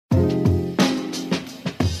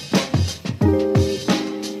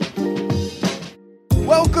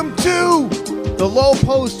The Low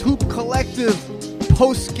Post Hoop Collective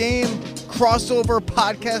post-game crossover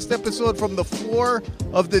podcast episode from the floor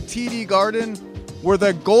of the TD Garden, where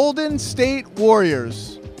the Golden State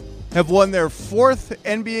Warriors have won their fourth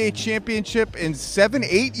NBA championship in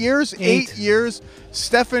 8 years. 8 years.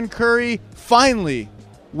 Stephen Curry finally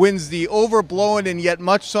wins the overblown and yet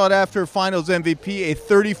much sought-after Finals MVP, a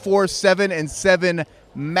 34-7-7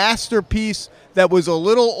 masterpiece that was a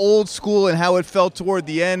little old school in how it felt toward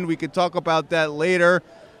the end. We could talk about that later.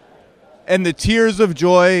 And the tears of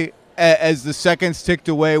joy as the seconds ticked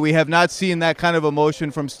away. We have not seen that kind of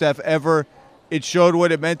emotion from Steph ever. It showed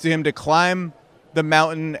what it meant to him to climb the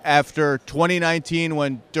mountain after 2019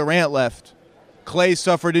 when Durant left. Klay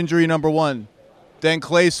suffered injury number 1. Then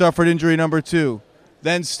Klay suffered injury number 2.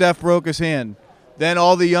 Then Steph broke his hand. Then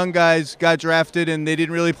all the young guys got drafted and they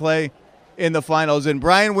didn't really play in the finals. And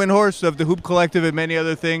Brian Windhorst of the Hoop Collective and many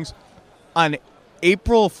other things, on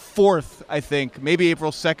April 4th, I think, maybe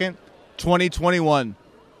April 2nd, 2021.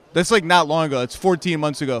 That's like not long ago. It's 14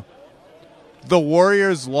 months ago. The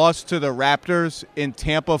Warriors lost to the Raptors in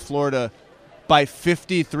Tampa, Florida by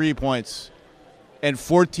 53 points. And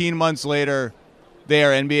 14 months later, they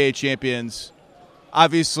are NBA champions.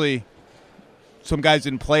 Obviously, some guys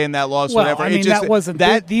didn't play in that loss. Well, whatever. I mean, that wasn't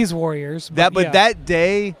these Warriors. But that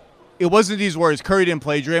day, it wasn't these Warriors. Curry didn't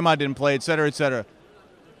play. Draymond didn't play, et cetera, et cetera.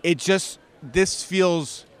 This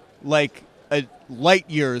feels like a light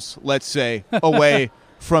years, let's say, away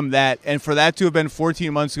from that. And for that to have been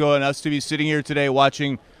 14 months ago and us to be sitting here today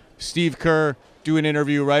watching Steve Kerr do an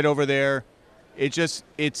interview right over there, it's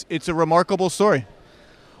a remarkable story.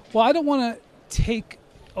 Well, I don't want to take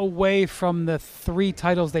away from the 3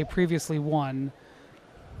 titles they previously won,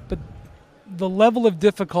 but the level of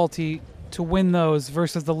difficulty to win those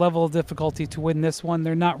versus the level of difficulty to win this one,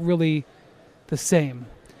 they're not really the same.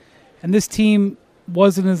 And this team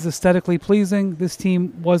wasn't as aesthetically pleasing. This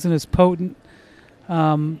team wasn't as potent.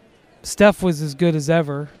 Steph was as good as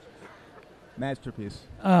ever. Masterpiece.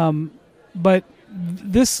 But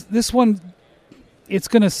this one, it's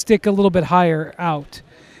going to stick a little bit higher out.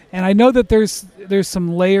 And I know that there's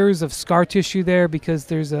some layers of scar tissue there because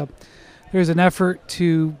there's an effort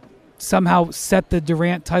to somehow set the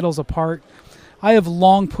Durant titles apart. I have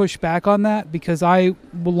long pushed back on that because I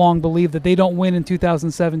long believe that they don't win in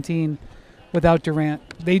 2017 without Durant.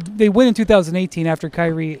 They win in 2018 after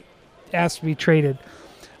Kyrie asked to be traded.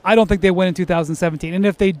 I don't think they win in 2017. And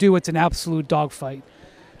if they do, it's an absolute dogfight.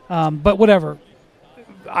 But whatever.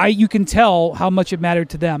 You can tell how much it mattered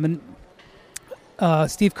to them. And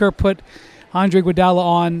Steve Kerr put Andre Iguodala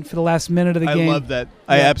on for the last minute of the game. I love that.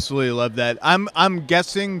 Yeah. I absolutely love that. I'm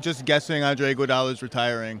guessing Andre Iguodala's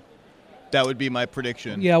retiring. That would be my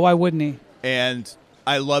prediction. Yeah, why wouldn't he? And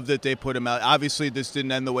I love that they put him out. Obviously, this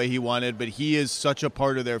didn't end the way he wanted, but he is such a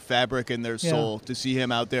part of their fabric and their soul to see him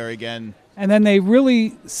out there again. And then they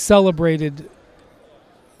really celebrated.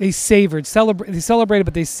 They celebrated,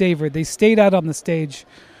 but they savored. They stayed out on the stage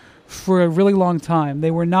for a really long time.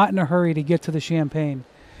 They were not in a hurry to get to the champagne.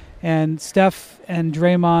 And Steph and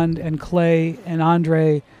Draymond and Klay and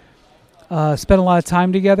Andre spent a lot of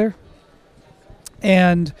time together.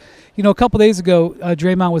 And, a couple days ago,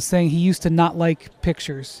 Draymond was saying he used to not like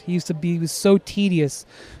pictures. He was so tedious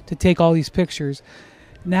to take all these pictures.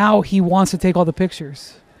 Now he wants to take all the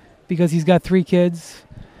pictures because he's got 3 kids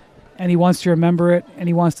and he wants to remember it and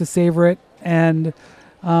he wants to savor it. And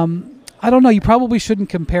I don't know. You probably shouldn't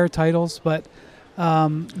compare titles, but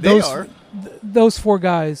those 4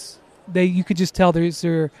 guys, you could just tell this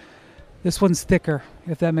one's thicker,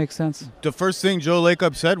 if that makes sense. The first thing Joe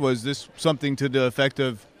Lacob said was this something to the effect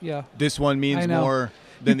of, this one means more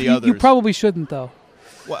than the others. You probably shouldn't, though.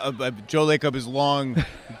 Well, Joe Lacob has long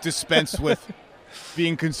dispensed with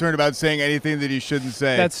being concerned about saying anything that he shouldn't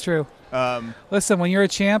say. That's true. Listen, when you're a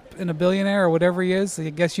champ and a billionaire or whatever he is, I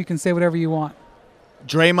guess you can say whatever you want.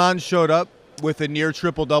 Draymond showed up with a near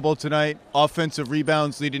triple-double tonight. Offensive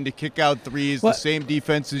rebounds leading to kick-out threes, the same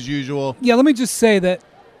defense as usual. Yeah, let me just say that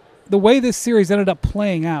the way this series ended up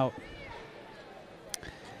playing out,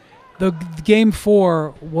 the game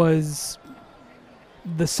 4 was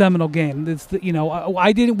the seminal game.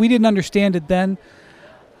 We didn't understand it then.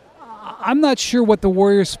 I'm not sure what the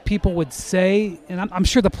Warriors people would say, and I'm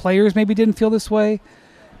sure the players maybe didn't feel this way.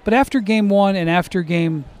 But after game 1 and after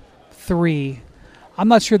game 3, I'm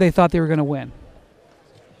not sure they thought they were going to win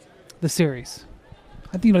the series.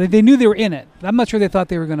 They knew they were in it, but I'm not sure they thought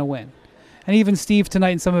they were going to win. And even Steve tonight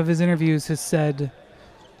in some of his interviews has said,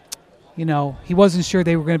 he wasn't sure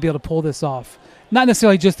they were going to be able to pull this off. Not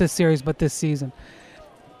necessarily just this series, but this season.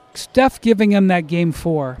 Steph giving him that game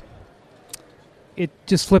 4 it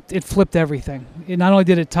just flipped everything. It not only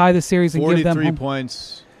did it tie the series and give them 43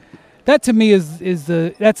 points. That to me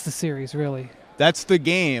that's the series, really. That's the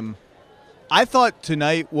game. I thought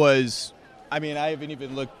tonight was, I haven't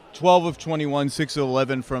even looked, 12 of 21, 6 of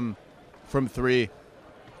 11 from 3.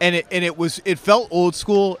 And it felt old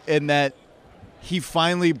school in that he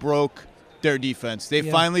finally broke their defense. They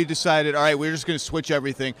finally decided, all right, we're just going to switch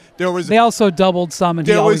everything. They also doubled some, and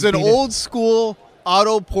there was an beat it. old school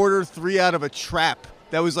Otto Porter 3 out of a trap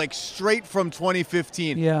that was like straight from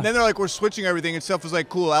 2015. Yeah. And then they're like, we're switching everything, and Steph was like,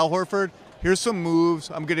 cool, Al Horford, here's some moves.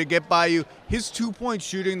 I'm going to get by you. His 2-point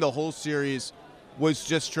shooting the whole series was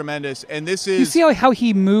just tremendous. And this is... You see how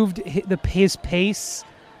he moved his pace?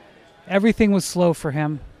 Everything was slow for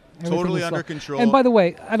him. Totally under control. And by the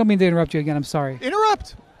way, I don't mean to interrupt you again. I'm sorry.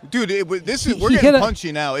 Interrupt. Dude, we're getting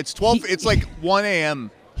punchy now. It's 12. It's like 1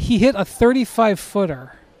 a.m. He hit a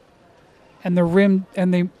 35-footer, and the rim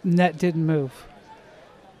and the net didn't move.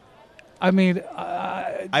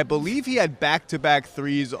 I believe he had back-to-back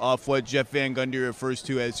threes off what Jeff Van Gundy refers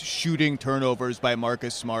to as shooting turnovers by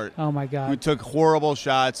Marcus Smart. Oh, my God. Who took horrible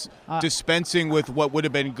shots, dispensing with what would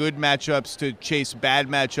have been good matchups to chase bad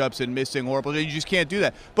matchups and missing horrible. You just can't do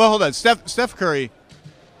that. But hold on. Steph Curry,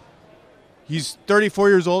 he's 34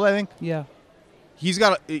 years old, I think. Yeah. He's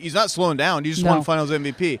not slowing down. He just won Finals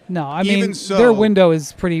MVP. No, Their window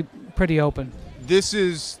is pretty open. This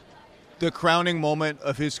is the crowning moment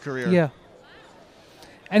of his career. Yeah.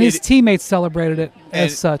 And his teammates celebrated it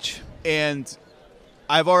as such. And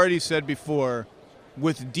I've already said before,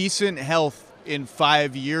 with decent health in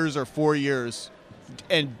 5 years or 4 years,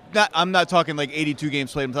 and I'm not talking like 82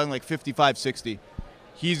 games played, I'm talking like 55, 60.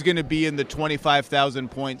 He's going to be in the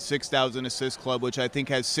 25,000 point, 6,000 assist club, which I think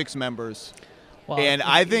has 6 members. Well, and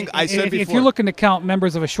I think I said before, if you're looking to count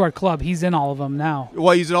members of a short club, he's in all of them now.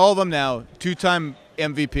 Well, he's in all of them now. 2-time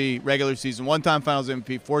MVP regular season, 1-time Finals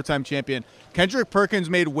MVP, 4-time champion. Kendrick Perkins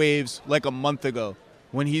made waves like a month ago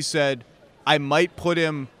when he said, I might put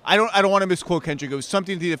him, I don't want to misquote Kendrick. It was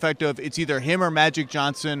something to the effect of, it's either him or Magic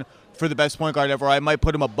Johnson for the best point guard ever. Or I might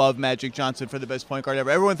put him above Magic Johnson for the best point guard ever.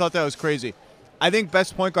 Everyone thought that was crazy. I think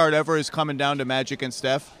best point guard ever is coming down to Magic and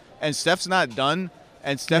Steph. And Steph's not done.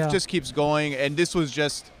 And Steph just keeps going. And this was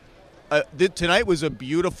just, tonight was a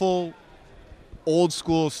beautiful, old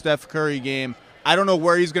school Steph Curry game. I don't know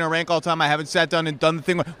where he's going to rank all time. I haven't sat down and done the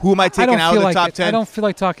thing. Who am I taking out of the top 10? I don't feel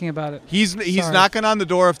like talking about it. He's knocking on the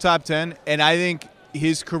door of top 10, and I think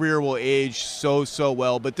his career will age so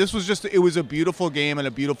well. But this was it was a beautiful game and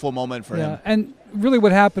a beautiful moment for him. And really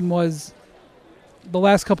what happened was the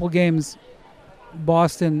last couple of games,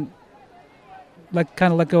 Boston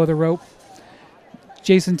kind of let go of the rope.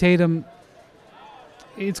 Jason Tatum,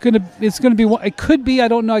 it's going to be it could be, I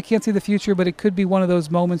don't know, I can't see the future, but it could be one of those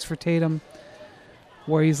moments for Tatum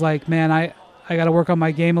where he's like, man, I got to work on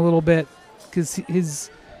my game a little bit, because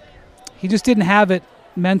he just didn't have it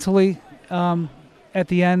mentally at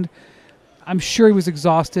the end. I'm sure he was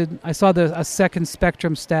exhausted. I saw a second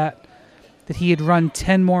Spectrum stat that he had run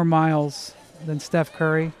 10 more miles than Steph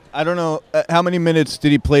Curry. I don't know how many minutes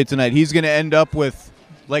did he play tonight. He's going to end up with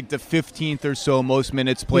like the 15th or so most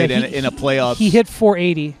minutes played in a playoff. He hit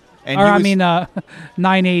 480.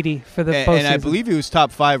 980 for the postseason. And I believe he was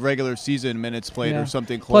top 5 regular season minutes played or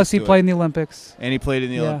something close. Plus, he to played it. in the Olympics. And he played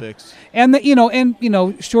in the Olympics. And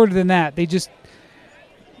shorter than that, they just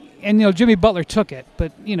Jimmy Butler took it,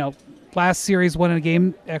 but last series won a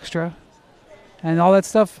game extra, and all that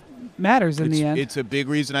stuff matters in the end. It's a big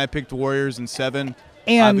reason I picked Warriors in 7.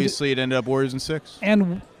 And obviously, it ended up Warriors in 6.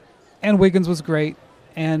 And Wiggins was great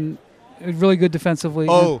and really good defensively.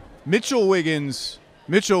 Oh, Mitchell Wiggins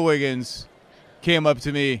came up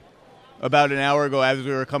to me about an hour ago as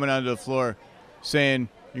we were coming onto the floor saying,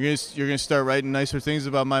 you're gonna start writing nicer things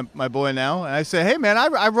about my boy now? And I said, hey, man,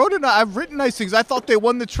 I've written nice things. I thought they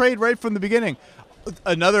won the trade right from the beginning.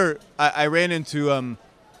 I ran into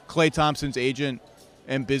Klay Thompson's agent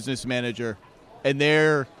and business manager, and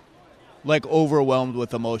they're like overwhelmed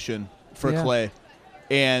with emotion for Klay.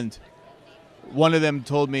 And one of them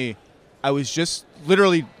told me, I was just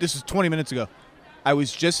literally, this was 20 minutes ago, I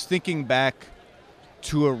was just thinking back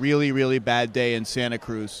to a really, really bad day in Santa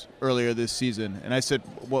Cruz earlier this season. And I said,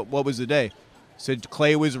 what was the day? I said,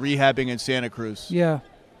 Klay was rehabbing in Santa Cruz. Yeah.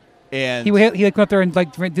 And he went up there and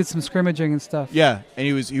did some scrimmaging and stuff. Yeah, and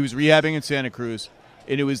he was rehabbing in Santa Cruz.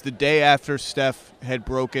 And it was the day after Steph had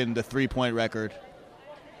broken the 3-point record.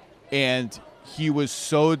 And he was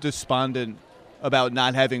so despondent about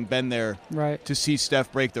not having been there to see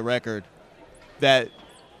Steph break the record that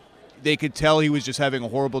they could tell he was just having a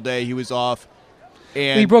horrible day. He was off.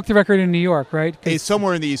 And he broke the record in New York, right? It's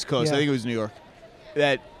somewhere in the East Coast. I think it was New York.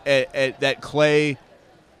 that Clay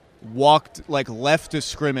walked left to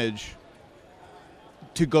scrimmage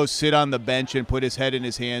to go sit on the bench and put his head in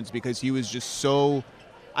his hands because he was just so,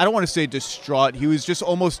 I don't want to say distraught. He was just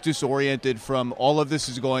almost disoriented from all of this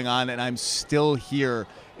is going on, and I'm still here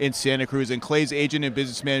in Santa Cruz. And Clay's agent and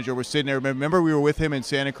business manager were sitting there. Remember, we were with him in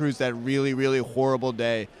Santa Cruz that really, really horrible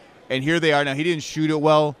day. And here they are now. He didn't shoot it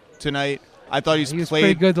well tonight. I thought he was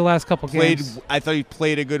pretty good the last couple games. I thought he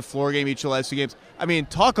played a good floor game each of the last 2 games. I mean,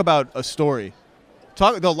 talk about a story.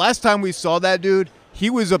 The last time we saw that dude, he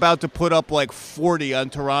was about to put up 40 on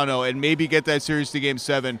Toronto and maybe get that series to Game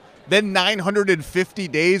 7. Then 950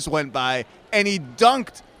 days went by, and he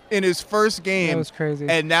dunked in his first game. That was crazy.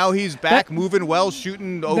 And now he's back, moving well,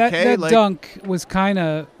 shooting okay. That dunk was kind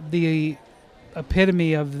of the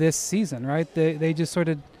epitome of this season, right? They just sort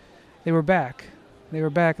of – they were back. They were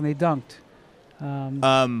back, and they dunked.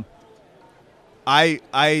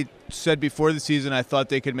 I said before the season I thought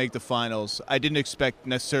they could make the finals. I didn't expect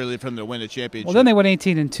necessarily from them to win a championship. Well, then they went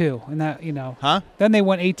 18-2, and that Then they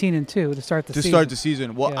went 18-2 to start the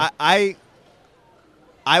season. Well, yeah.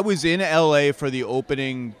 I was in LA for the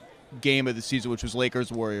opening game of the season, which was Lakers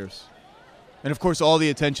Warriors, and of course all the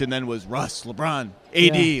attention then was Russ, LeBron,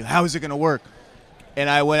 AD. Yeah. How is it going to work? And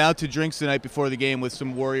I went out to drinks the night before the game with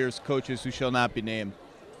some Warriors coaches who shall not be named,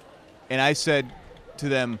 and I said to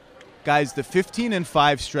them, guys, the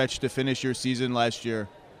 15-5 stretch to finish your season last year,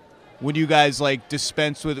 when you guys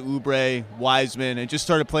dispensed with Oubre, Wiseman, and just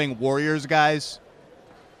started playing Warriors guys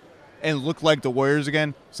and looked like the Warriors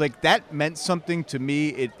again, it's that meant something to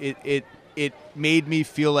me. It made me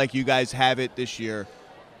feel like you guys have it this year.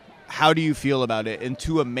 How do you feel about it? And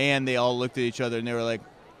to a man, they all looked at each other and they were like,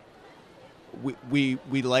 we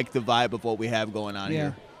like the vibe of what we have going on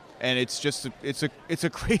here. And it's just it's a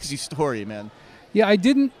crazy story, man. Yeah,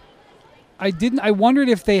 I wondered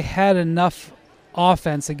if they had enough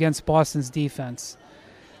offense against Boston's defense.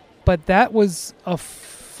 But that was a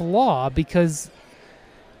flaw because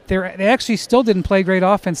they actually still didn't play great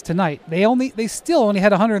offense tonight. They still only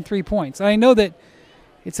had 103 points. And I know that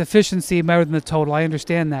it's efficiency better than the total. I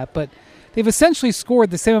understand that, but they've essentially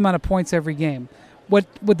scored the same amount of points every game. What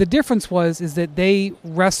the difference is that they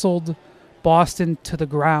wrestled Boston to the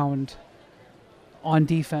ground on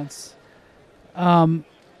defense.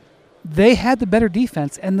 They had the better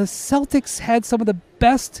defense, and the Celtics had some of the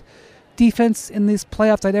best defense in these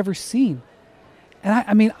playoffs I'd ever seen. And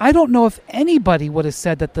I mean, I don't know if anybody would have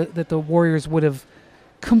said that the Warriors would have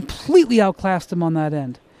completely outclassed them on that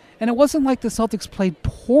end. And it wasn't like the Celtics played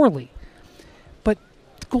poorly, but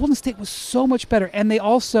Golden State was so much better, and they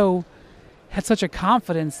also had such a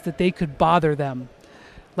confidence that they could bother them.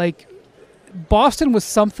 Boston was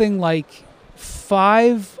something like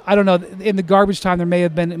 5, I don't know, in the garbage time it might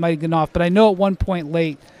have been off, but I know at one point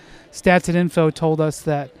late, Stats and Info told us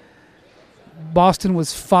that Boston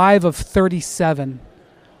was 5 of 37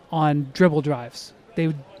 on dribble drives.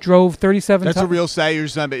 They drove 37 times. That's a real stat.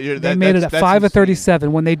 They made it at 5 of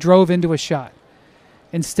 37 when they drove into a shot.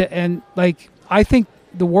 I think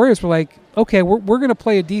the Warriors were like, okay, we're going to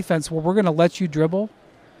play a defense where we're going to let you dribble,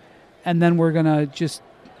 and then we're going to just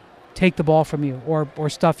take the ball from you or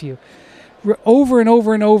stuff you. Over and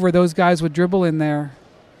over and over, those guys would dribble in there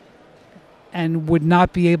and would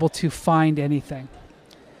not be able to find anything.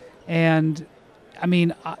 And, I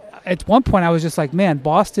mean, at one point I was just like, man,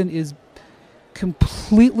 Boston is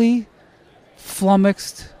completely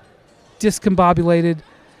flummoxed, discombobulated.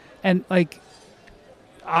 And,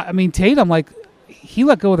 Tatum, he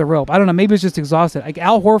let go of the rope. I don't know, maybe he was just exhausted.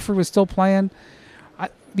 Al Horford was still playing.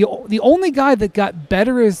 The only guy that got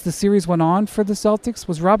better as the series went on for the Celtics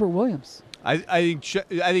was Robert Williams. I think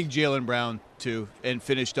Jaylen Brown too, and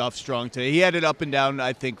finished off strong today. He had it up and down,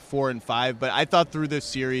 I think 4 and 5, but I thought through this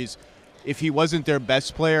series, if he wasn't their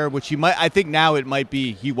best player, which he might, I think now it might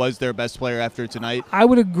be he was their best player after tonight. I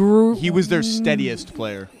would agree. He was their steadiest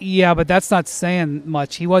player. Yeah, but that's not saying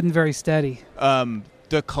much. He wasn't very steady.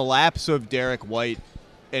 The collapse of Derek White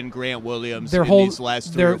and Grant Williams these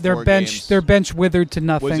last 3 or 4 games, their bench withered to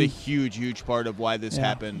nothing. Was a huge part of why this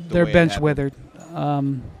happened. Their bench withered.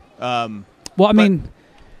 Well, I mean,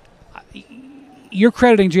 you're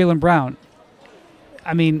crediting Jaylen Brown.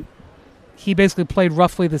 I mean, he basically played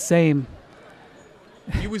roughly the same.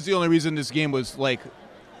 He was the only reason this game was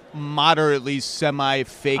moderately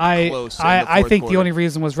semi-fake close. I think the only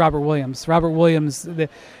reason was Robert Williams. Robert Williams, at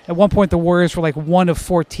one point the Warriors were 1 of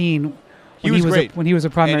 14 when he was great. When he was a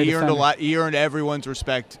primary defender. He earned everyone's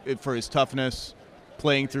respect for his toughness,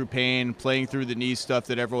 playing through pain, playing through the knee stuff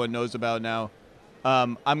that everyone knows about now.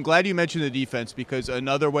 I'm glad you mentioned the defense, because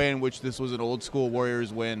another way in which this was an old-school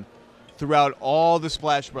Warriors win, throughout all the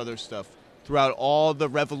Splash Brothers stuff, throughout all the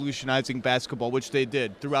revolutionizing basketball, which they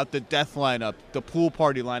did, throughout the death lineup, the pool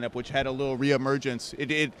party lineup, which had a little reemergence.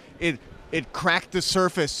 It cracked the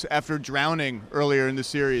surface after drowning earlier in the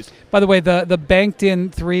series. By the way, the banked-in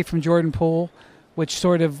three from Jordan Poole, which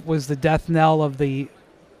sort of was the death knell of the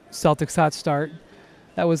Celtics' hot start,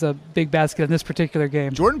 that was a big basket in this particular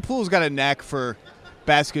game. Jordan Poole's got a knack for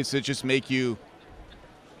baskets that just make you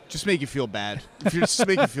feel bad. Just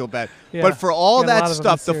make you feel bad. Yeah. But for all that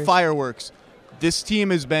stuff, the series. fireworks, this team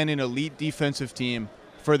has been an elite defensive team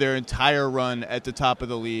for their entire run at the top of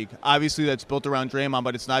the league. Obviously, that's built around Draymond,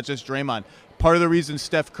 but it's not just Draymond. Part of the reason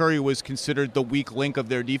Steph Curry was considered the weak link of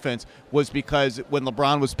their defense was because when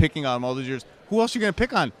LeBron was picking on him all those years, who else are you going to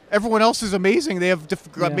pick on? Everyone else is amazing. They have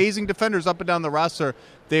amazing defenders up and down the roster.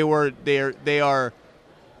 They are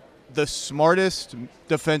the smartest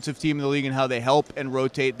defensive team in the league in how they help and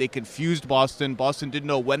rotate. They confused Boston. Boston didn't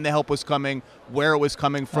know when the help was coming, where it was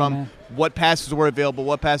coming from, what passes were available,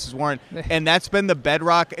 what passes weren't. And that's been the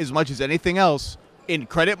bedrock as much as anything else. In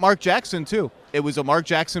credit Mark Jackson, too. It was a Mark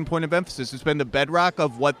Jackson point of emphasis. It's been the bedrock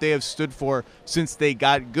of what they have stood for since they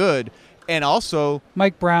got good. And also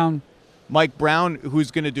Mike Brown,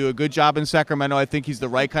 who's going to do a good job in Sacramento. I think he's the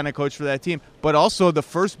right kind of coach for that team. But also the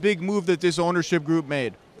first big move that this ownership group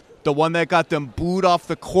made, the one that got them booed off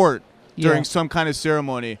the court during some kind of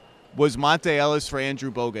ceremony, was Monte Ellis for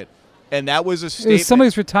Andrew Bogut. And that was a statement. It was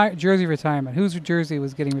somebody's jersey retirement. Whose jersey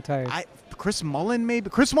was getting retired? Chris Mullin, maybe?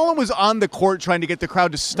 Chris Mullin was on the court trying to get the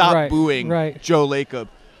crowd to stop booing Joe Lacob.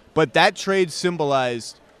 But that trade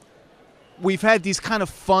symbolized we've had these kind of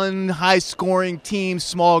fun, high-scoring teams,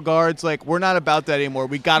 small guards. Like, we're not about that anymore.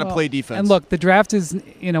 We got to play defense. And look, the draft is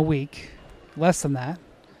in a week, less than that,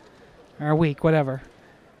 or a week, whatever.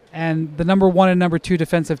 And the number 1 and number 2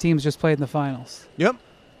 defensive teams just played in the finals. Yep.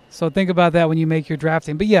 So think about that when you make your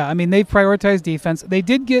drafting. But, yeah, I mean, they prioritized defense. They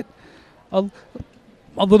did get a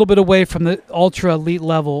little bit away from the ultra-elite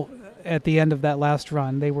level at the end of that last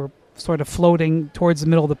run. They were sort of floating towards the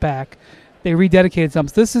middle of the pack. They rededicated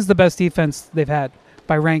themselves. This is the best defense they've had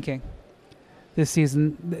by ranking this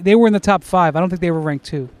season. They were in the top 5. I don't think they were ranked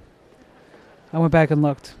 2. I went back and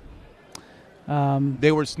looked.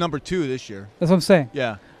 They were number 2 this year. That's what I'm saying.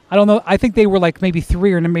 Yeah. I don't know. I think they were like maybe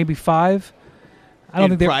 3 or maybe 5. I don't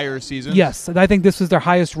think they prior seasons. Yes, I think this was their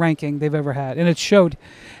highest ranking they've ever had, and it showed.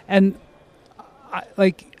 And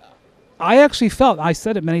I actually felt, I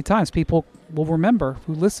said it many times, people will remember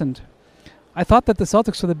who listened. I thought that the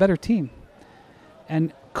Celtics were the better team,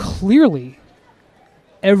 and clearly,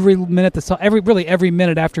 every minute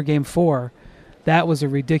after Game 4, that was a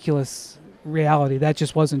ridiculous reality. That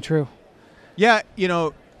just wasn't true. Yeah,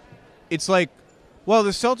 it's like, well,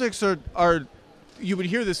 the Celtics are you would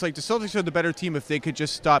hear this, like, the Celtics are the better team if they could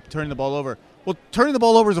just stop turning the ball over. Well, turning the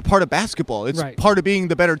ball over is a part of basketball. It's part of being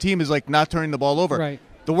the better team is, like, not turning the ball over. Right.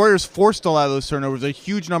 The Warriors forced a lot of those turnovers. A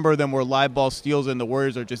huge number of them were live ball steals, and the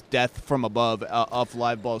Warriors are just death from above off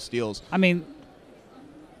live ball steals. I mean,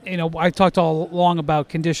 I talked all along about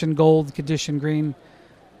condition gold, condition green.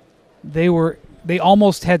 They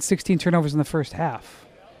almost had 16 turnovers in the first half.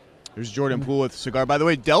 There's Jordan Poole with the cigar. By the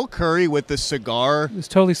way, Del Curry with the cigar. He was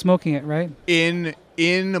totally smoking it, right? In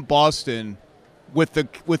Boston with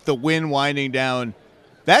the wind winding down.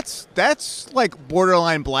 That's like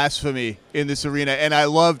borderline blasphemy in this arena, and I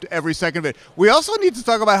loved every second of it. We also need to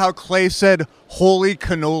talk about how Clay said "Holy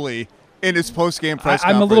cannoli" in his post-game press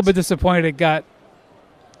conference. I'm a little bit disappointed it got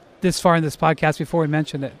this far in this podcast before we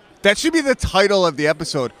mentioned it. That should be the title of the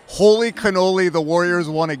episode. Holy cannoli, the Warriors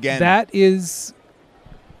won again. That is,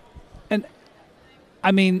 and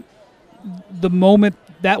I mean, the moment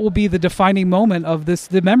that will be the defining moment of this.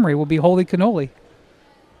 The memory will be holy cannoli.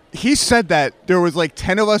 He said that there was like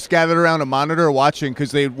 10 of us gathered around a monitor watching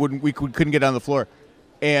because we couldn't get on the floor,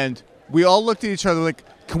 and we all looked at each other like,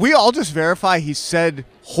 can we all just verify he said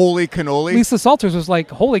holy cannoli? Lisa Salters was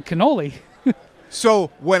like, holy cannoli.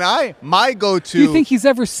 So when my go-to... Do you think he's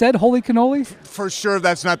ever said holy cannoli? For sure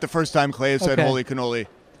that's not the first time Clay has said holy cannoli.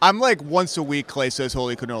 I'm like once a week Clay says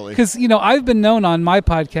holy cannoli. Because, I've been known on my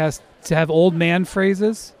podcast to have old man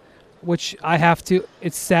phrases, which I have to...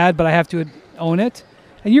 It's sad, but I have to own it.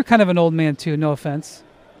 And you're kind of an old man, too, no offense.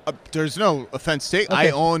 There's no offense taken.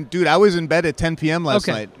 Okay. I was in bed at 10 p.m. last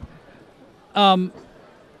night. Holy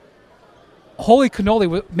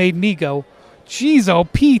cannoli made me go, geez, oh,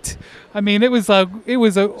 Pete. I mean, it was a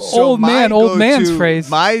old man's phrase.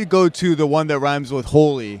 My go-to, the one that rhymes with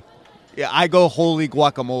holy, I go holy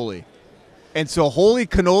guacamole. And so holy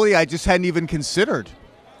cannoli I just hadn't even considered.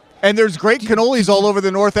 And there's great cannolis all over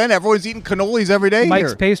the North End. Everyone's eating cannolis every day Mike's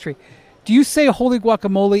here. Pastry. Do you say holy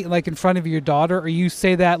guacamole like in front of your daughter, or you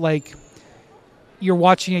say that like you're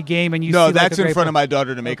watching a game and you No, see that's like in front of my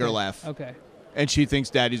daughter to make her Okay. laugh. Okay. And she thinks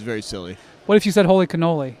Daddy's very silly. What if you said holy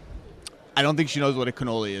cannoli? I don't think she knows what a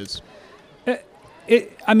cannoli is.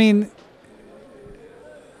 I mean,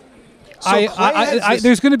 So Clay has this-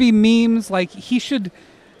 there's going to be memes like he should.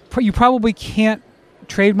 You probably can't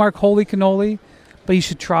trademark holy cannoli, but you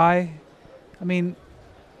should try. I mean,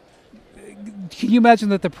 can you imagine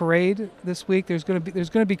that the parade this week? There's going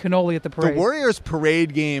to be cannoli at the The parade. Warriors'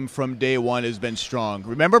 parade game from day one has been strong.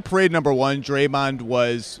 Remember parade number one? Draymond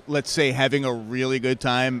was, let's say, having a really good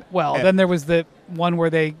time. Well, then there was the one where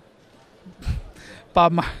they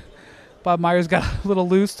Bob Myers got a little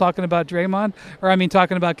loose talking about Draymond,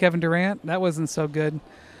 talking about Kevin Durant. That wasn't so good.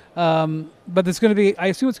 But it's going to be. I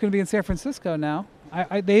assume it's going to be in San Francisco now.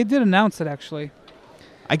 They did announce it actually.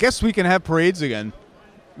 I guess we can have parades again.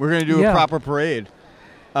 We're going to do a proper parade.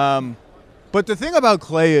 But the thing about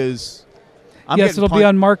Clay is, yes, it'll be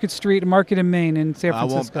on Market Street, Market in Maine in San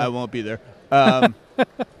Francisco. I won't be there. I'm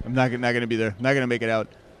not going to be there. Not going to make it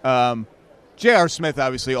out. J.R. Smith,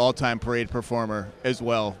 obviously all-time parade performer as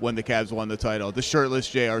well when the Cavs won the title. The shirtless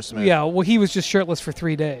J.R. Smith. Yeah, well, he was just shirtless for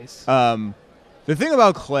 3 days. The thing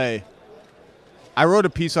about Clay, I wrote a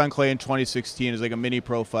piece on Clay in 2016 as like a mini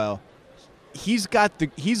profile. He's got the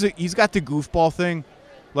goofball thing,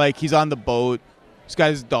 like he's on the boat, he's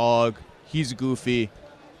got his dog, he's goofy.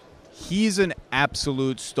 He's an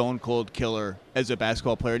absolute stone cold killer as a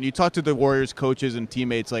basketball player. And you talk to the Warriors coaches and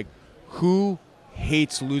teammates, like who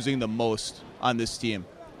hates losing the most on this team?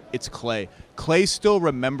 It's Clay. Clay still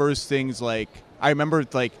remembers things like I remember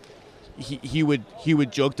like he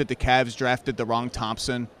would joke that the Cavs drafted the wrong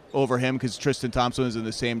Thompson over him because Tristan Thompson was in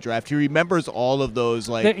the same draft. He remembers all of those.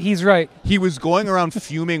 Like he's right. He was going around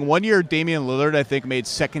fuming. One year, Damian Lillard, I think, made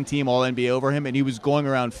second-team All-NBA over him, and he was going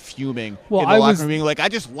around fuming in the locker room, being like, "I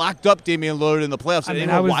just locked up Damian Lillard in the playoffs.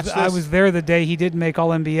 I was there the day he didn't make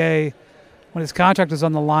All-NBA when his contract was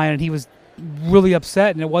on the line, and he was really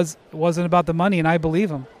upset. And it wasn't about the money, and I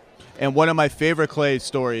believe him. And one of my favorite Clay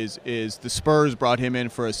stories is the Spurs brought him in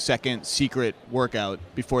for a second secret workout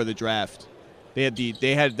before the draft. They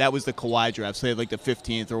had that was the Kawhi draft, so they had like the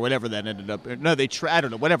 15th or whatever that ended up. No, I don't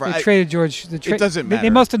know, whatever. They traded George. It doesn't matter. They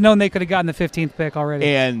must have known they could have gotten the 15th pick already.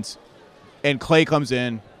 And Clay comes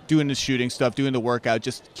in, doing the shooting stuff, doing the workout,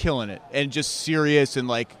 just killing it, and just serious and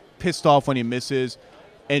like pissed off when he misses.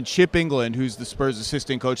 And Chip England, who's the Spurs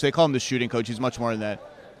assistant coach, they call him the shooting coach. He's much more than that.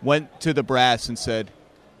 Went to the brass and said,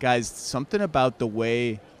 "Guys, something about the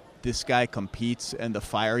way this guy competes and the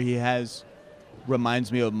fire he has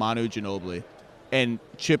reminds me of Manu Ginobili." And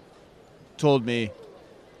Chip told me,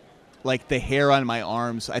 like, the hair on my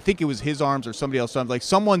arms, I think it was his arms or somebody else's arms, like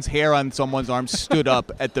someone's hair on someone's arms stood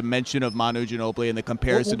up at the mention of Manu Ginobili and the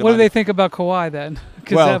comparison to What Manu. do they think about Kawhi then?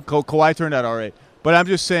 Well, Kawhi turned out all right. But I'm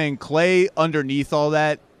just saying, Clay underneath all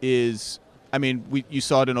that is, I mean, you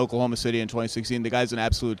saw it in Oklahoma City in 2016. The guy's an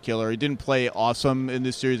absolute killer. He didn't play awesome in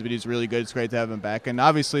this series, but he's really good. It's great to have him back. And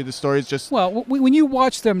obviously the story is just... Well, when you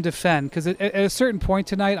watch them defend, because at a certain point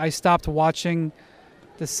tonight, I stopped watching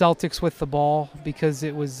the Celtics with the ball because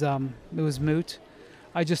it was moot.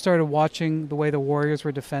 I just started watching the way the Warriors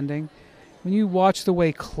were defending. When you watch the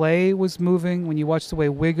way Clay was moving, when you watch the way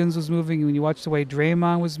Wiggins was moving, when you watch the way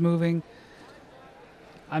Draymond was moving,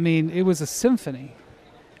 I mean, it was a symphony.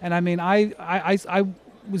 And I mean, I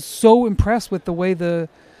was so impressed with the way the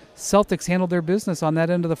Celtics handled their business on that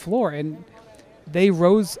end of the floor, and they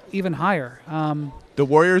rose even higher. The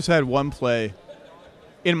Warriors had one play.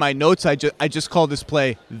 In my notes, I just call this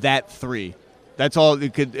play that three. That's all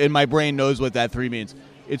it could. And my brain knows what that three means.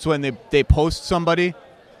 It's when they post somebody,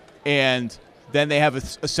 and then they have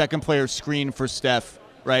a second player screen for Steph,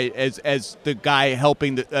 right? As the guy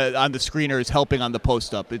helping on the screener is helping on the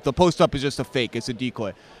post up. The post up is just a fake. It's a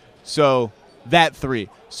decoy. So that three.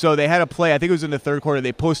 So they had a play. I think it was in the third quarter.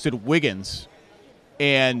 They posted Wiggins,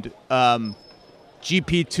 and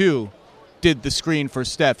GP2 did the screen for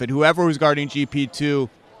Steph, and whoever was guarding GP2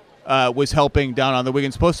 was helping down on the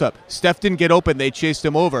Wiggins post-up. Steph didn't get open. They chased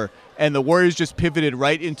him over, and the Warriors just pivoted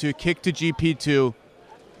right into a kick to GP2,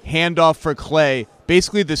 handoff for Clay,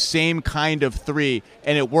 basically the same kind of three,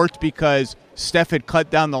 and it worked because Steph had cut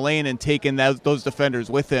down the lane and taken those defenders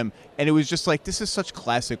with him, and it was just like, this is such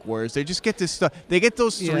classic Warriors. They just get this stuff. They get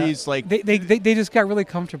those threes. Yeah. Like they just got really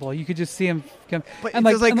comfortable. You could just see them come. But and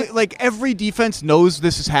like every defense knows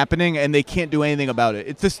this is happening, and they can't do anything about it.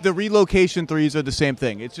 It's just the relocation threes are the same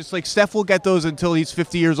thing. It's just like Steph will get those until he's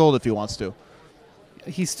 50 years old if he wants to.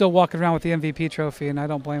 He's still walking around with the MVP trophy, and I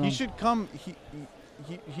don't blame him. He should come.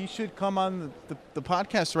 He should come on the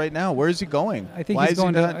podcast right now. Where is he going? I think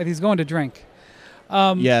he's going to drink.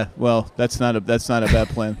 Yeah, well, that's not a bad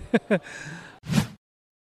plan.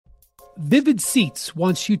 Vivid Seats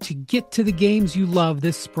wants you to get to the games you love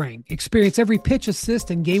this spring. Experience every pitch,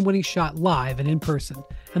 assist, and game-winning shot live and in person.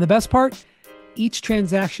 And the best part? Each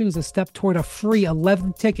transaction is a step toward a free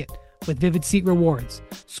 11th ticket with Vivid Seat rewards.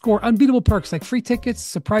 Score unbeatable perks like free tickets,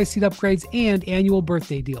 surprise seat upgrades, and annual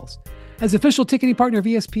birthday deals. As official ticketing partner of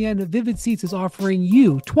ESPN, Vivid Seats is offering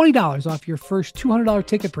you $20 off your first $200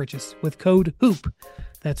 ticket purchase with code HOOP.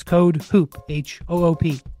 That's code HOOP,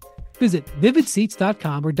 H-O-O-P. Visit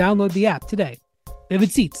vividseats.com or download the app today.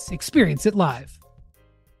 Vivid Seats, experience it live.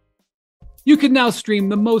 You can now stream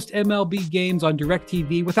the most MLB games on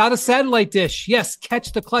DirecTV without a satellite dish. Yes,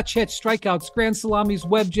 catch the clutch hits, strikeouts, grand salamis,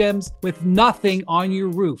 web gems with nothing on your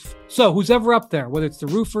roof. So who's ever up there, whether it's the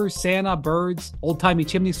roofers, Santa, birds, old-timey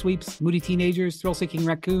chimney sweeps, moody teenagers, thrill-seeking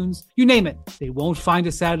raccoons, you name it, they won't find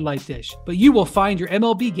a satellite dish. But you will find your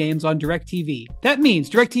MLB games on DirecTV. That means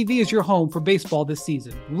DirecTV is your home for baseball this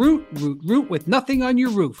season. Root with nothing on your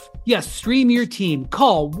roof. Yes, stream your team.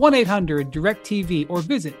 Call 1-800-DirecTV or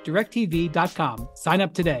visit DirecTV.com. Sign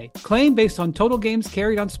up today. Claim based on total games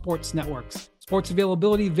carried on sports networks. Sports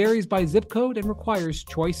availability varies by zip code and requires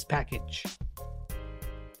choice package.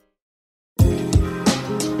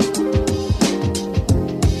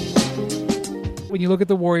 When you look at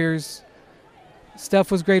the Warriors, Steph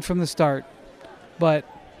was great from the start, but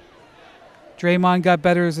Draymond got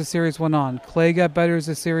better as the series went on. Clay got better as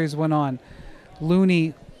the series went on.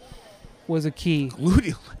 Looney was a key.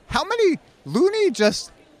 Looney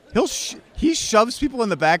just he shoves people in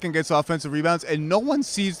the back and gets offensive rebounds, and no one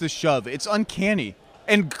sees the shove. It's uncanny.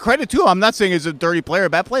 And credit to him. I'm not saying he's a dirty player,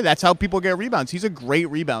 bad play. That's how people get rebounds. He's a great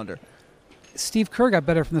rebounder. Steve Kerr got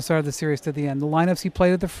better from the start of the series to the end. The lineups he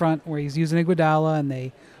played at the front, where he's using Iguodala, and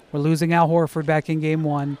they were losing Al Horford back in Game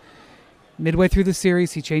 1. Midway through the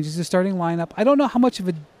series, he changes his starting lineup. I don't know how much of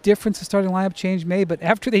a difference the starting lineup change made, but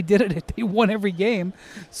after they did it, they won every game.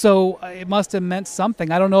 So it must have meant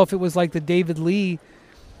something. I don't know if it was like the David Lee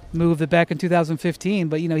move that back in 2015,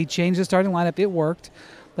 but he changed the starting lineup. It worked.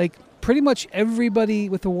 Like pretty much everybody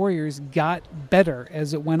with the Warriors got better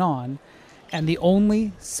as it went on. And the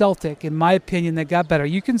only Celtic, in my opinion, that got better,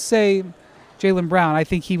 you can say Jaylen Brown. I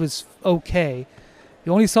think he was okay.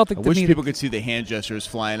 The only Celtic I to wish me people could see the hand gestures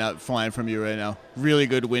flying from you right now. Really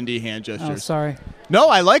good windy hand gestures. Oh, sorry. No,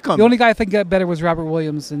 I like them. The only guy I think got better was Robert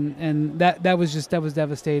Williams, and that was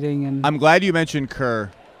devastating. And I'm glad you mentioned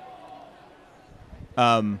Kerr.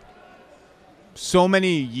 So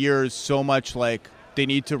many years, so much like they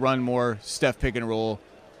need to run more Steph pick and roll.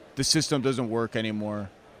 The system doesn't work anymore.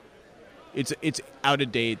 It's out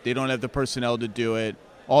of date. They don't have the personnel to do it.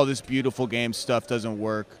 All this beautiful game stuff doesn't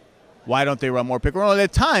work. Why don't they run more pick and roll? And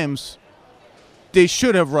at times, they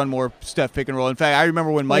should have run more Steph pick and roll. In fact, I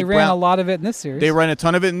remember when Mike Brown... They ran a lot of it in this series. They ran a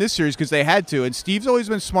ton of it in this series because they had to. And Steve's always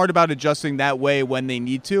been smart about adjusting that way when they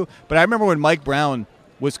need to. But I remember when Mike Brown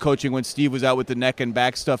was coaching, when Steve was out with the neck and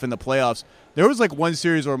back stuff in the playoffs, there was like one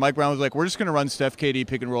series where Mike Brown was like, we're just going to run Steph KD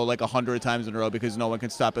pick and roll like 100 times in a row because no one can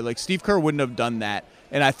stop it. Like Steve Kerr wouldn't have done that.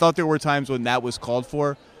 And I thought there were times when that was called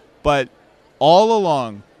for. But all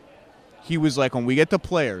along, he was like, when we get the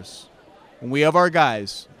players, when we have our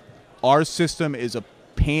guys, our system is a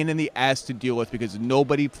pain in the ass to deal with because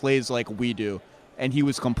nobody plays like we do. And he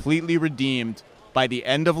was completely redeemed by the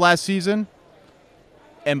end of last season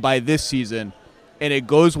and by this season. And it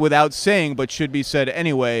goes without saying, but should be said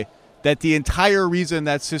anyway, that the entire reason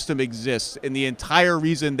that system exists and the entire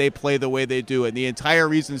reason they play the way they do and the entire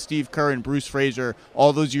reason Steve Kerr and Bruce Frazier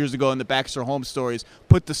all those years ago in the Baxter Holmes stories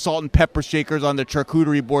put the salt and pepper shakers on the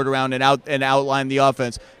charcuterie board around and outline the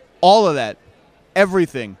offense, all of that,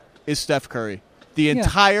 everything is Steph Curry. The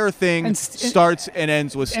entire thing starts and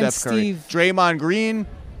ends with Steph Curry. Draymond Green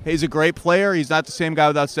is a great player. He's not the same guy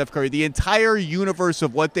without Steph Curry. The entire universe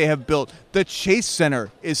of what they have built, the Chase Center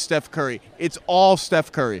is Steph Curry. It's all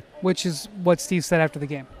Steph Curry. Which is what Steve said after the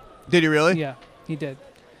game. Did he really? Yeah, he did.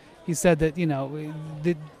 He said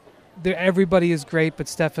that, everybody is great, but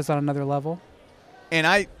Steph is on another level.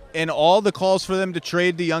 And all the calls for them to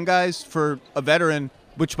trade the young guys for a veteran,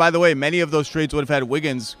 which, by the way, many of those trades would have had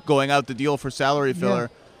Wiggins going out the deal for salary filler.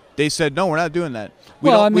 Yeah. They said, no, we're not doing that.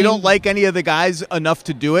 We don't like any of the guys enough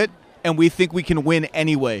to do it, and we think we can win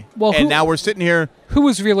anyway. Well, now we're sitting here. Who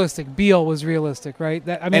was realistic? Beal was realistic, right?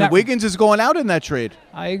 Wiggins is going out in that trade.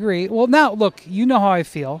 I agree. Well, now, look, you know how I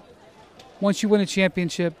feel. Once you win a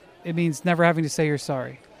championship, it means never having to say you're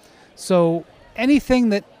sorry. So anything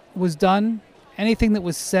that was done, anything that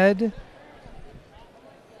was said,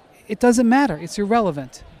 it doesn't matter. It's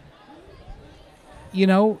irrelevant.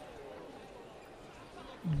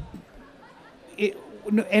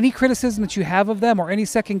 Any criticism that you have of them or any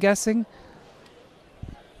second guessing,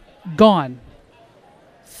 gone.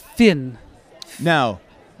 thin. Now,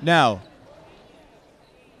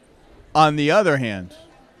 on the other hand,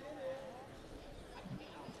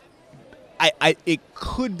 it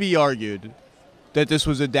could be argued that this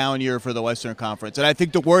was a down year for the Western Conference, and I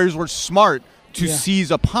think the Warriors were smart to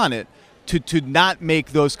seize upon it, to not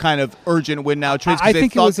make those kind of urgent win now trades. I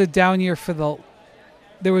think it was a down year for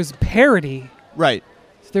there was parity. Right.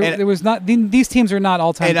 There was not. These teams are not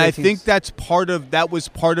all-time. And I think teams. that was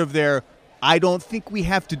part of their. I don't think we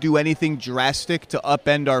have to do anything drastic to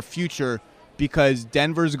upend our future because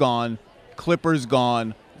Denver's gone, Clippers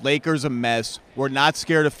gone, Lakers a mess. We're not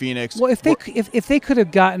scared of Phoenix. Well, if they could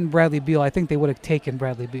have gotten Bradley Beal, I think they would have taken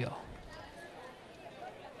Bradley Beal.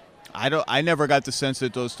 I never got the sense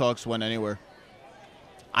that those talks went anywhere.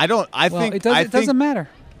 I think it doesn't matter.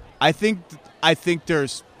 I think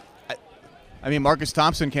there's. I mean, Marcus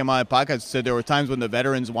Thompson came on a podcast and said there were times when the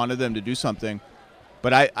veterans wanted them to do something.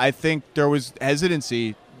 But I think there was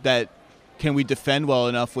hesitancy that can we defend well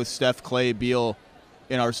enough with Steph, Clay, Beal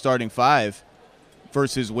in our starting five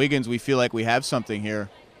versus Wiggins. We feel like we have something here.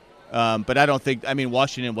 But I don't think – I mean,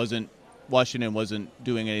 Washington wasn't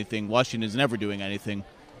doing anything. Washington's never doing anything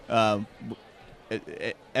ever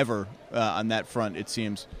on that front, it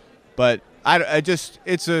seems. But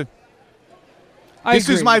this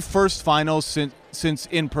is my first finals since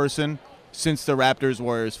in person, since the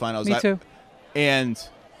Raptors-Warriors finals. Me too. And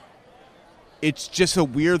it's just a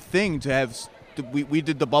weird thing to have. We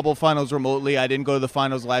did the bubble finals remotely. I didn't go to the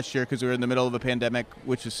finals last year because we were in the middle of a pandemic,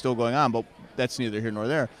 which is still going on, but that's neither here nor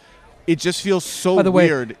there. It just feels so By the way,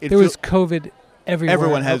 weird. There was COVID everywhere.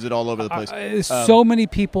 Everyone has it all over the place. So many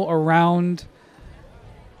people around.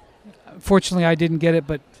 Fortunately, I didn't get it,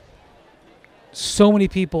 but so many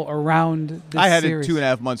people around this I had series. it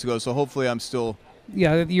 2.5 months ago, so hopefully I'm still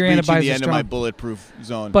your reaching antibodies the are end strong. of my bulletproof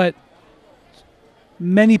zone. But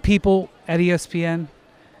many people at ESPN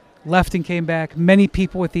left and came back. Many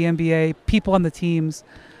people with the NBA, people on the teams.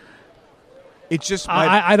 It's just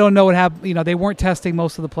I don't know what happened. They weren't testing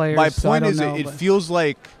most of the players. My so I point don't is, know,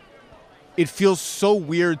 it feels so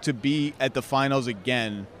weird to be at the finals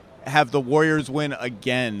again, have the Warriors win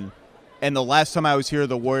again, and the last time I was here,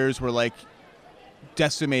 the Warriors were like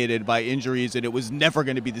decimated by injuries, and it was never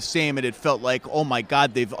going to be the same, and it felt like, oh my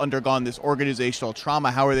God, they've undergone this organizational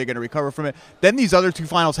trauma. How are they going to recover from it? Then these other two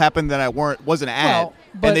finals happened that I wasn't at,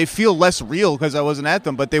 and they feel less real because I wasn't at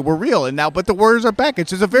them, but they were real. And now, but the Warriors are back.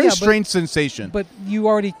 It's just a very strange sensation. But you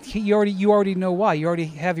already know why. You already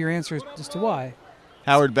have your answers as to why.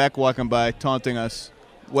 Howard Beck walking by, taunting us.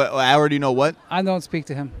 What? I already know what? I don't speak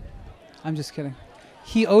to him. I'm just kidding.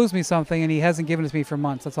 He owes me something, and he hasn't given it to me for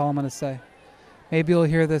months. That's all I'm going to say. Maybe he'll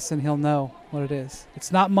hear this and he'll know what it is.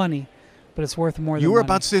 It's not money, but it's worth more than money. You were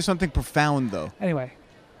about to say something profound, though. Anyway,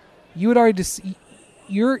 you're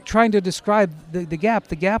trying to describe the gap.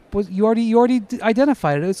 The gap was you already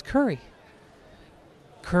identified it. It was Curry.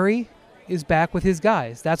 Curry is back with his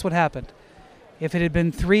guys. That's what happened. If it had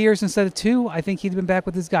been 3 years instead of 2, I think he'd been back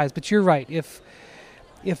with his guys. But you're right. If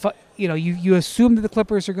you assume that the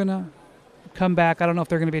Clippers are going to come back. I don't know if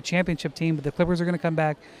they're going to be a championship team, but the Clippers are going to come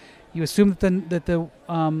back. You assume that the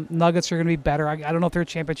Nuggets are going to be better. I don't know if they're a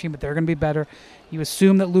championship team, but they're going to be better. You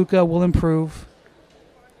assume that Luka will improve.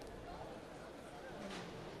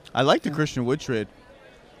 I like the Christian Wood trade.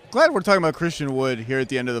 Glad we're talking about Christian Wood here at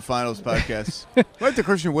the end of the finals podcast. I like the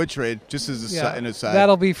Christian Wood trade, just as an aside.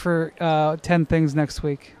 That'll be for 10 things next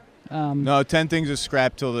week. No, 10 things is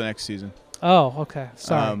scrapped till the next season. Oh, okay.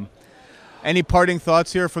 Sorry. Any parting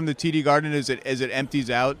thoughts here from the TD Garden as it empties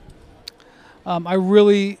out? I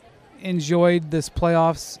really enjoyed this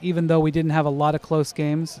playoffs, even though we didn't have a lot of close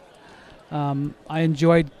games. I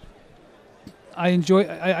had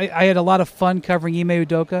a lot of fun covering Ime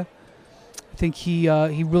Udoka. I think he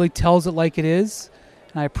really tells it like it is,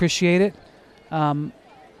 and I appreciate it.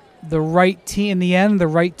 The right team in the end, the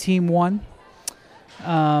right team won.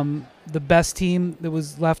 The best team that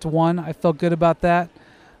was left won. I felt good about that.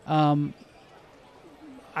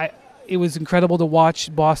 It was incredible to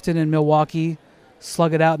watch Boston and Milwaukee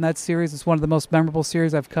slug it out in that series. It's one of the most memorable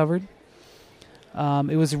series I've covered.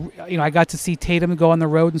 It was, I got to see Tatum go on the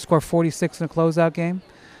road and score 46 in a closeout game.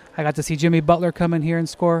 I got to see Jimmy Butler come in here and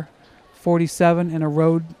score 47 in a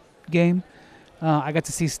road game. I got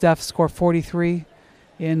to see Steph score 43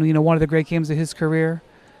 in one of the great games of his career.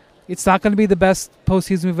 It's not going to be the best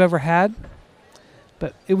postseason we've ever had,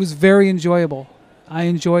 but it was very enjoyable. I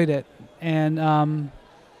enjoyed it, and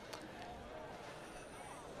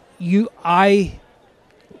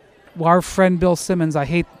our friend Bill Simmons, I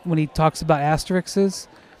hate when he talks about asterisks.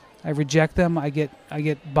 I reject them. I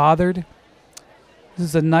get bothered. This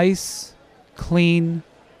is a nice, clean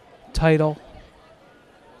title.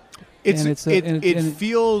 It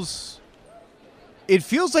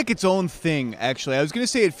feels like its own thing, actually. I was going to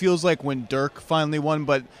say it feels like when Dirk finally won,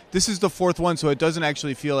 but this is the fourth one, so it doesn't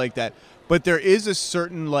actually feel like that. But there is a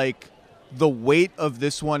certain, like, the weight of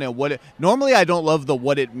this one and what it... Normally, I don't love the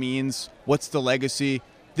what it means, what's the legacy.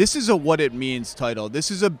 This is a what it means title. This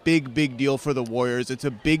is a big, big deal for the Warriors. It's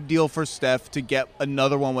a big deal for Steph to get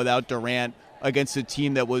another one without Durant against a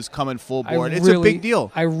team that was coming full board. It's a big deal.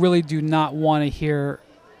 I really do not want to hear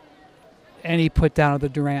any put down of the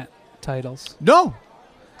Durant titles. No.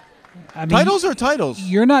 I mean, titles are titles.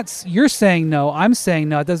 You're saying no. I'm saying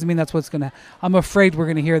no. It doesn't mean that's what's going to... I'm afraid we're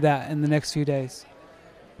going to hear that in the next few days.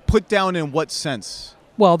 Put down in what sense?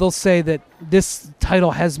 Well, they'll say that this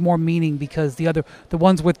title has more meaning because the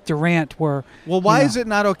ones with Durant were... Well, why is it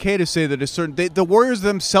not okay to say that a certain... the Warriors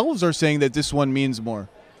themselves are saying that this one means more.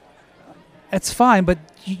 It's fine, but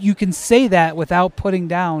you can say that without putting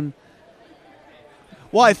down...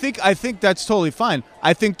 Well, I think that's totally fine.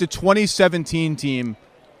 I think the 2017 team,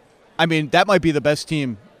 I mean, that might be the best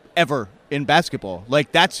team ever in basketball.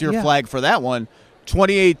 Like, that's your flag for that one.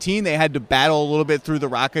 2018, they had to battle a little bit through the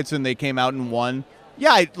Rockets, and they came out and won.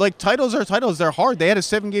 Yeah, like, titles are titles. They're hard. They had a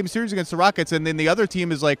 7-game series against the Rockets, and then the other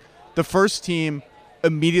team is like, the first team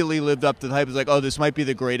immediately lived up to the hype. It's like, oh, this might be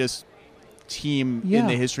the greatest team in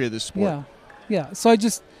the history of the sport. Yeah. So I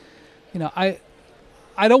just, I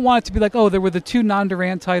don't want it to be like, oh, there were the 2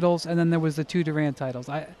 non-Durant titles, and then there was the 2 Durant titles.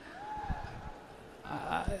 I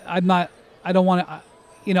don't want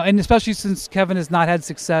to, and especially since Kevin has not had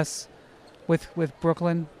success with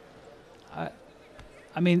Brooklyn.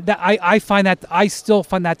 I mean, I still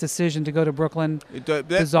find that decision to go to Brooklyn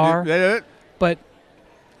bizarre, but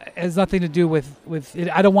it has nothing to do with it.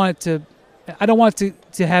 I don't want it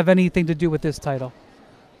to have anything to do with this title.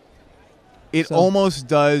 It almost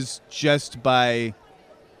does just by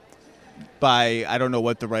I don't know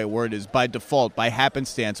what the right word is, by default, by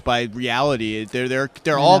happenstance, by reality. They're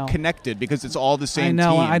all connected because it's all the same team.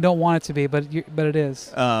 I don't want it to be, but it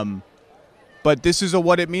is. But this is a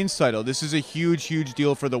what it means title. This is a huge, huge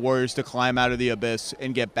deal for the Warriors to climb out of the abyss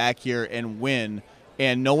and get back here and win.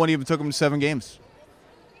 And no one even took them to 7 games.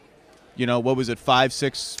 What was it, 5,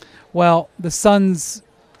 6? Well, the Suns,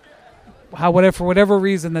 for whatever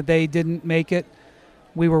reason that they didn't make it,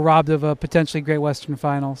 we were robbed of a potentially great Western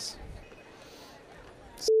Finals.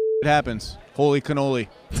 It happens. Holy cannoli.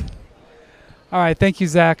 All right. Thank you,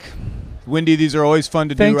 Zach. Windy, these are always fun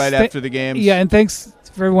to do right after the games. Yeah, and thanks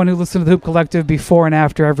for everyone who listened to the Hoop Collective before and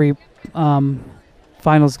after every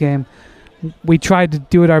finals game. We tried to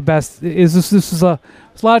do it our best. This was a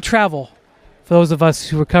lot of travel for those of us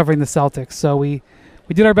who were covering the Celtics, so we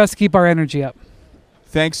did our best to keep our energy up.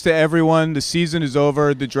 Thanks to everyone. The season is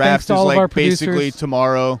over. The draft is basically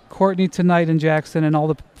tomorrow. Courtney tonight and Jackson and all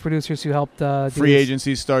the producers who helped. Free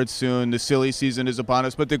agency starts soon. The silly season is upon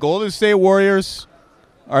us. But the Golden State Warriors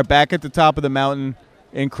are back at the top of the mountain.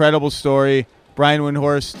 Incredible story. Brian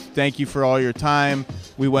Windhorst, thank you for all your time.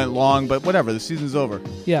 We went long, but whatever. The season's over.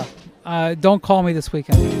 Yeah. Don't call me this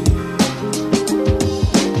weekend.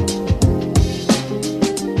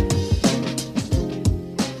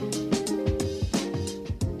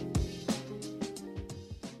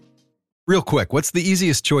 Real quick, what's the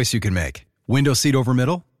easiest choice you can make? Window seat over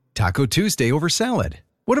middle? Taco Tuesday over salad?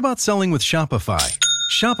 What about selling with Shopify?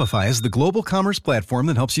 Shopify is the global commerce platform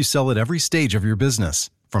that helps you sell at every stage of your business.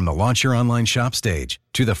 From the launch your online shop stage,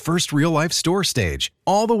 to the first real-life store stage,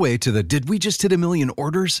 all the way to the did we just hit a million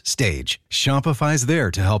orders stage. Shopify's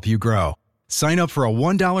there to help you grow. Sign up for a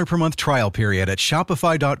 $1 per month trial period at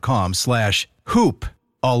shopify.com/hoop,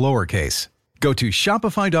 all lowercase. Go to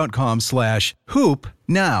shopify.com/hoop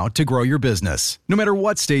now to grow your business, no matter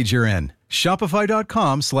what stage you're in.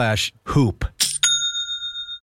 Shopify.com/hoop.